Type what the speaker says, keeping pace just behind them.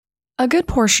A good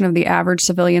portion of the average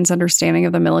civilian's understanding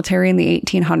of the military in the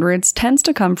 1800s tends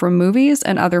to come from movies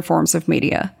and other forms of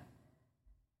media.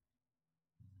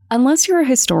 Unless you're a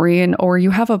historian or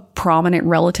you have a prominent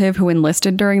relative who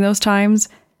enlisted during those times,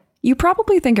 you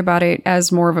probably think about it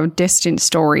as more of a distant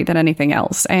story than anything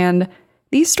else, and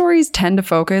these stories tend to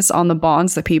focus on the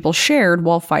bonds that people shared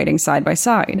while fighting side by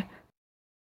side.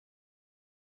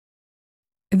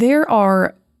 There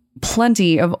are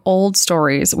plenty of old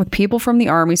stories with people from the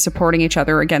army supporting each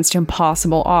other against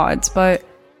impossible odds, but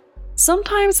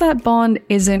sometimes that bond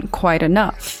isn't quite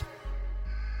enough.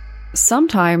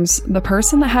 Sometimes the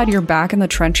person that had your back in the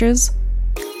trenches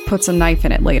puts a knife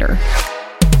in it later.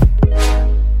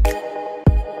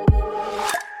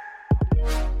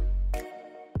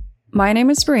 My name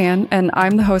is Brienne, and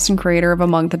I'm the host and creator of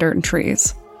Among the Dirt and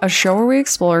Trees, a show where we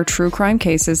explore true crime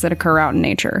cases that occur out in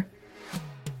nature.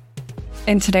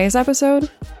 In today's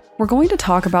episode, we're going to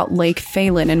talk about Lake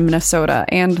Phalen in Minnesota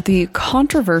and the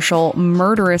controversial,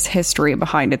 murderous history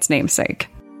behind its namesake.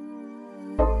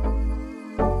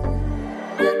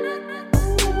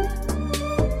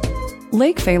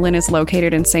 Lake Phalen is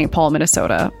located in St. Paul,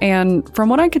 Minnesota, and from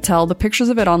what I could tell, the pictures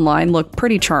of it online look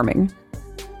pretty charming.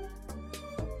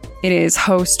 It is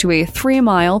host to a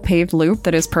 3-mile paved loop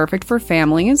that is perfect for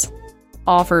families,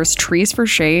 offers trees for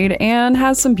shade, and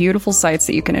has some beautiful sights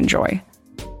that you can enjoy.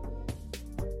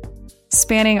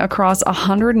 Spanning across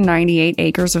 198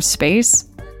 acres of space,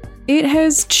 it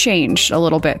has changed a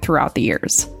little bit throughout the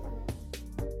years.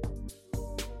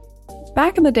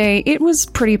 Back in the day, it was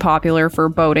pretty popular for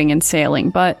boating and sailing,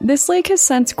 but this lake has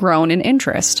since grown in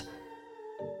interest.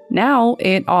 Now,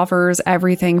 it offers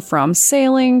everything from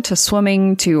sailing to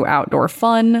swimming to outdoor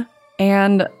fun,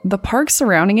 and the park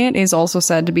surrounding it is also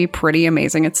said to be pretty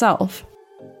amazing itself.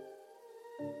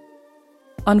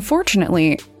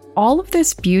 Unfortunately, all of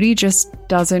this beauty just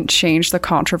doesn't change the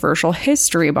controversial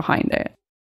history behind it.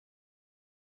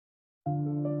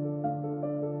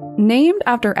 Named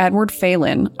after Edward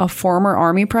Phalen, a former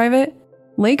Army private,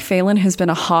 Lake Phalen has been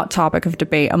a hot topic of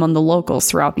debate among the locals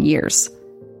throughout the years.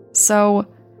 So,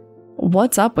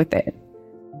 what's up with it?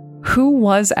 Who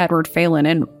was Edward Phalen,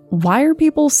 and why are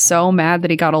people so mad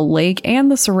that he got a lake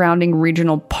and the surrounding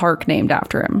regional park named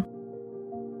after him?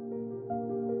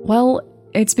 Well,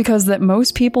 it's because that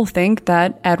most people think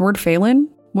that Edward Phalen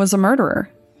was a murderer.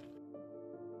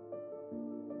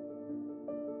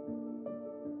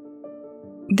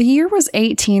 The year was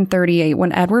 1838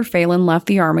 when Edward Phalen left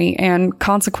the army and,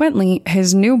 consequently,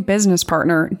 his new business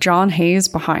partner, John Hayes,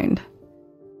 behind.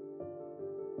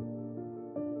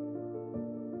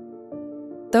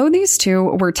 Though these two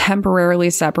were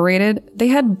temporarily separated, they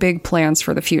had big plans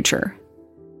for the future.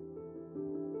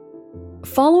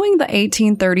 Following the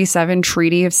 1837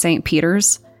 Treaty of St.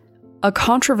 Peter's, a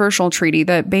controversial treaty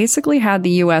that basically had the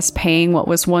US paying what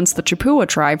was once the Chippewa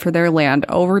tribe for their land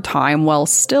over time while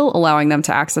still allowing them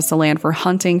to access the land for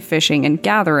hunting, fishing, and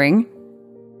gathering,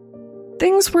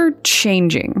 things were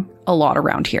changing a lot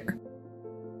around here.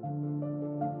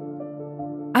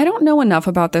 I don't know enough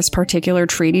about this particular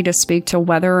treaty to speak to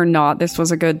whether or not this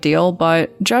was a good deal,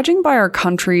 but judging by our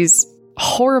country's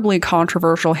horribly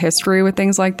controversial history with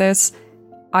things like this,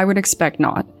 I would expect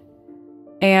not.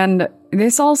 And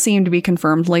this all seemed to be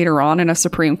confirmed later on in a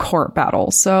Supreme Court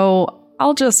battle, so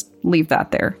I'll just leave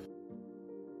that there.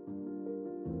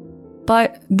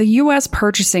 But the US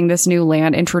purchasing this new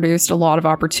land introduced a lot of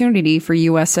opportunity for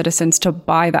US citizens to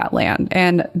buy that land,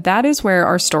 and that is where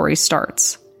our story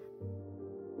starts.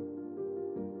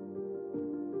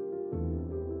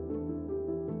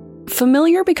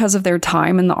 Familiar because of their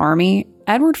time in the army,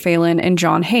 Edward Phalen and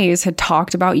John Hayes had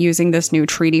talked about using this new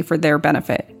treaty for their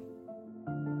benefit.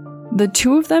 The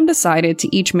two of them decided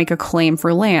to each make a claim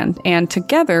for land, and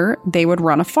together they would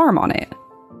run a farm on it.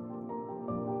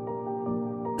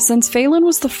 Since Phalen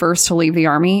was the first to leave the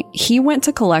army, he went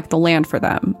to collect the land for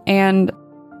them, and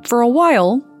for a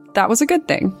while, that was a good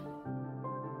thing.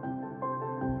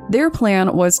 Their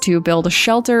plan was to build a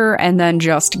shelter and then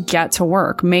just get to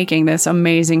work making this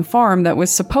amazing farm that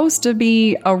was supposed to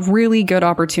be a really good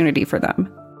opportunity for them.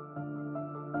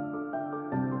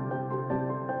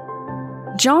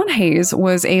 John Hayes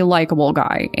was a likable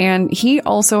guy, and he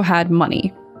also had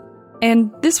money.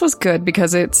 And this was good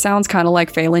because it sounds kind of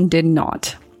like Phalen did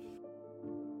not.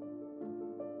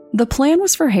 The plan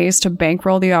was for Hayes to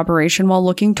bankroll the operation while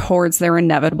looking towards their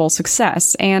inevitable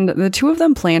success, and the two of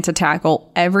them planned to tackle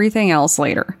everything else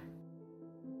later.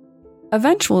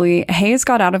 Eventually, Hayes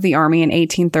got out of the army in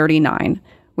 1839,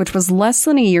 which was less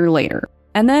than a year later,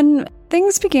 and then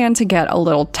things began to get a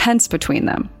little tense between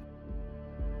them.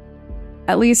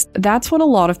 At least, that's what a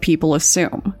lot of people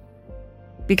assume.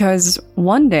 Because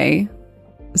one day,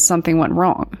 something went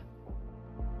wrong.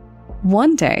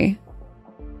 One day,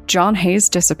 John Hayes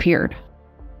disappeared.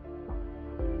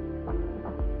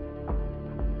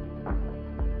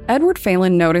 Edward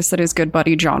Phelan noticed that his good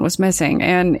buddy John was missing,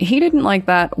 and he didn't like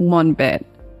that one bit.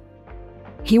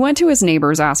 He went to his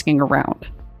neighbors asking around.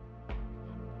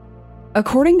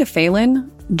 According to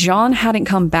Phelan, John hadn't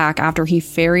come back after he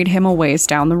ferried him a ways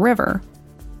down the river.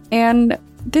 And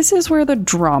this is where the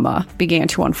drama began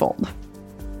to unfold.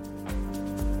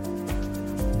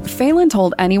 Phelan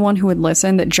told anyone who would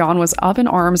listen that John was up in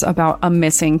arms about a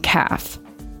missing calf.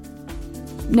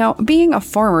 Now, being a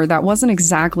farmer, that wasn't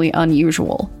exactly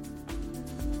unusual.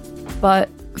 But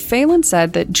Phelan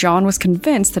said that John was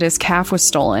convinced that his calf was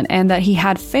stolen and that he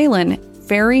had Phelan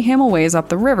ferry him a ways up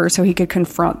the river so he could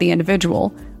confront the individual,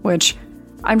 which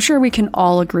I'm sure we can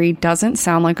all agree doesn't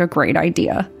sound like a great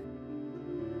idea.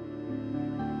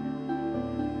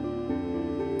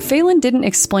 Phelan didn't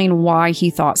explain why he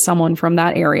thought someone from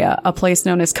that area, a place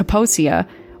known as Kaposia,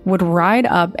 would ride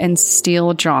up and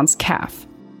steal John's calf.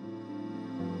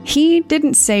 He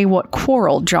didn't say what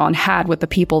quarrel John had with the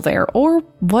people there, or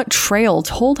what trail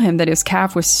told him that his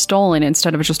calf was stolen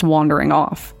instead of just wandering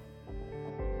off.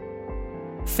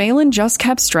 Phelan just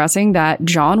kept stressing that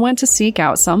John went to seek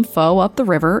out some foe up the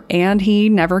river and he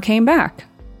never came back.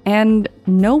 And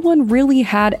no one really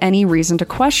had any reason to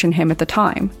question him at the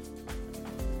time.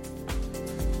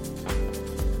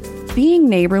 Being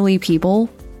neighborly people,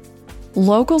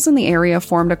 locals in the area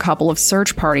formed a couple of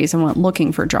search parties and went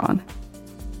looking for John.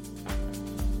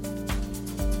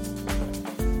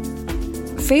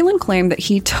 Phelan claimed that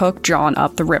he took John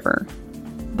up the river,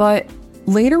 but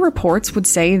later reports would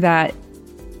say that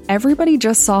everybody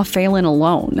just saw Phelan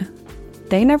alone.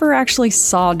 They never actually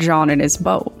saw John in his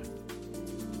boat.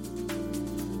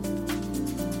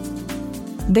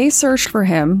 They searched for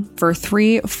him for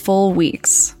 3 full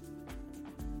weeks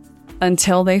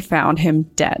until they found him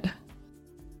dead.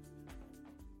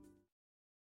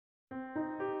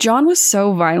 John was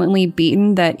so violently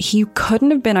beaten that he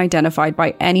couldn't have been identified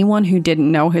by anyone who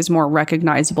didn't know his more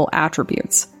recognizable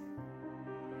attributes.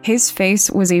 His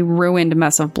face was a ruined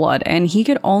mess of blood, and he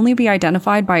could only be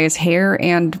identified by his hair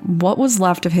and what was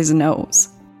left of his nose.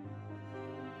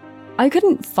 I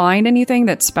couldn't find anything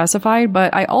that specified,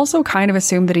 but I also kind of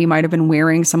assumed that he might have been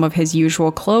wearing some of his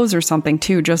usual clothes or something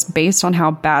too, just based on how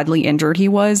badly injured he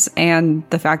was and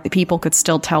the fact that people could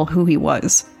still tell who he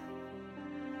was.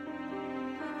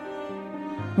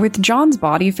 With John's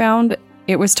body found,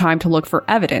 it was time to look for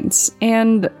evidence,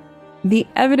 and the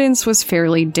evidence was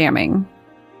fairly damning.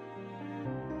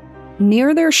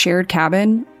 Near their shared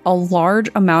cabin, a large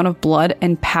amount of blood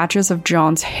and patches of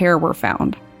John's hair were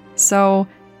found. So,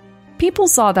 people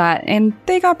saw that and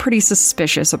they got pretty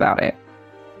suspicious about it.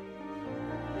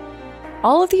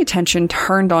 All of the attention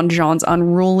turned on John's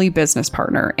unruly business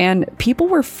partner, and people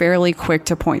were fairly quick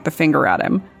to point the finger at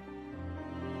him.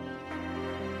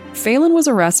 Phelan was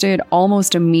arrested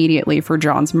almost immediately for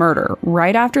John's murder,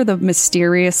 right after the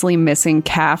mysteriously missing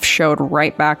calf showed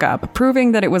right back up,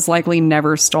 proving that it was likely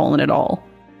never stolen at all.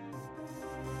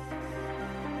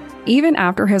 Even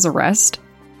after his arrest,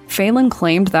 Phelan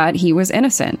claimed that he was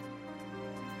innocent.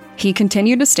 He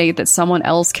continued to state that someone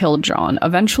else killed John,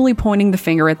 eventually pointing the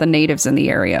finger at the natives in the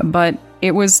area, but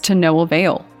it was to no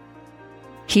avail.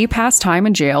 He passed time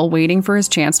in jail waiting for his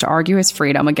chance to argue his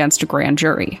freedom against a grand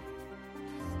jury.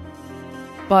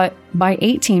 But by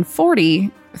 1840,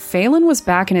 Phelan was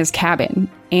back in his cabin,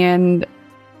 and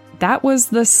that was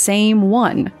the same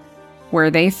one where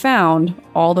they found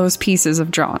all those pieces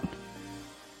of John.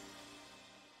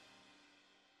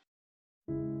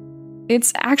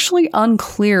 It's actually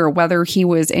unclear whether he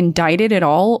was indicted at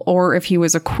all or if he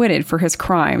was acquitted for his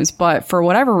crimes, but for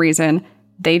whatever reason,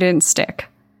 they didn't stick.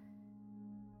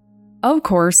 Of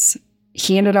course,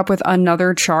 he ended up with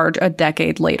another charge a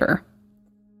decade later.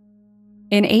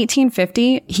 In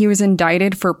 1850, he was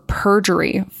indicted for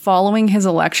perjury following his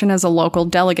election as a local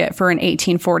delegate for an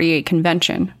 1848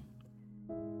 convention.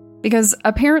 Because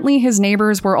apparently his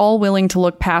neighbors were all willing to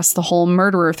look past the whole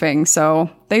murderer thing, so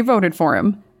they voted for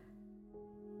him.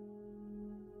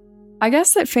 I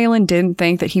guess that Phelan didn't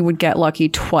think that he would get lucky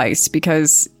twice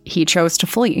because he chose to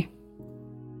flee.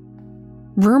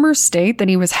 Rumors state that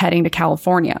he was heading to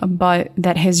California, but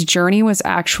that his journey was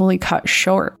actually cut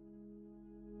short.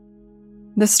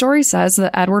 The story says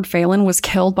that Edward Phelan was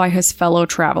killed by his fellow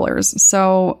travelers,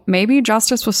 so maybe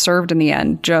justice was served in the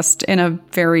end, just in a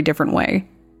very different way.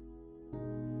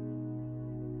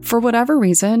 For whatever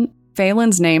reason,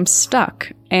 Phelan's name stuck,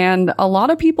 and a lot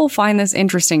of people find this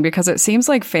interesting because it seems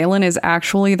like Phelan is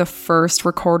actually the first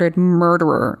recorded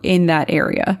murderer in that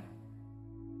area.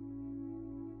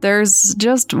 There's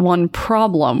just one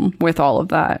problem with all of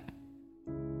that.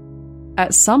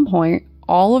 At some point,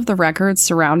 all of the records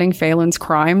surrounding Phelan's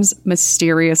crimes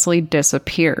mysteriously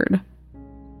disappeared.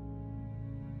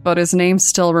 But his name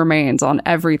still remains on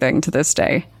everything to this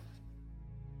day.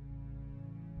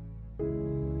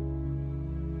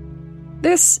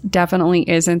 This definitely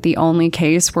isn't the only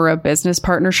case where a business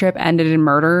partnership ended in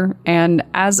murder, and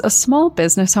as a small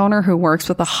business owner who works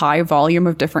with a high volume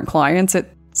of different clients,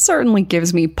 it certainly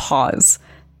gives me pause.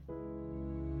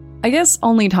 I guess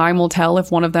only time will tell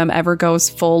if one of them ever goes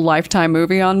full Lifetime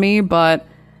movie on me, but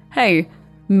hey,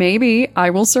 maybe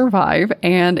I will survive,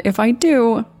 and if I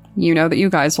do, you know that you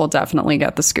guys will definitely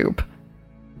get the scoop.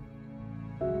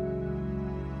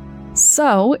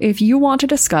 So, if you want to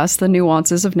discuss the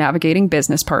nuances of navigating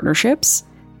business partnerships,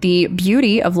 the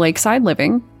beauty of lakeside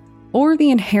living, or the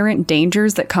inherent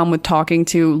dangers that come with talking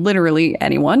to literally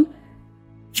anyone,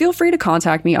 feel free to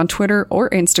contact me on Twitter or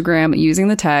Instagram using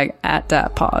the tag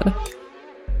 @DatPod.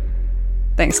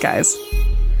 Thanks, guys.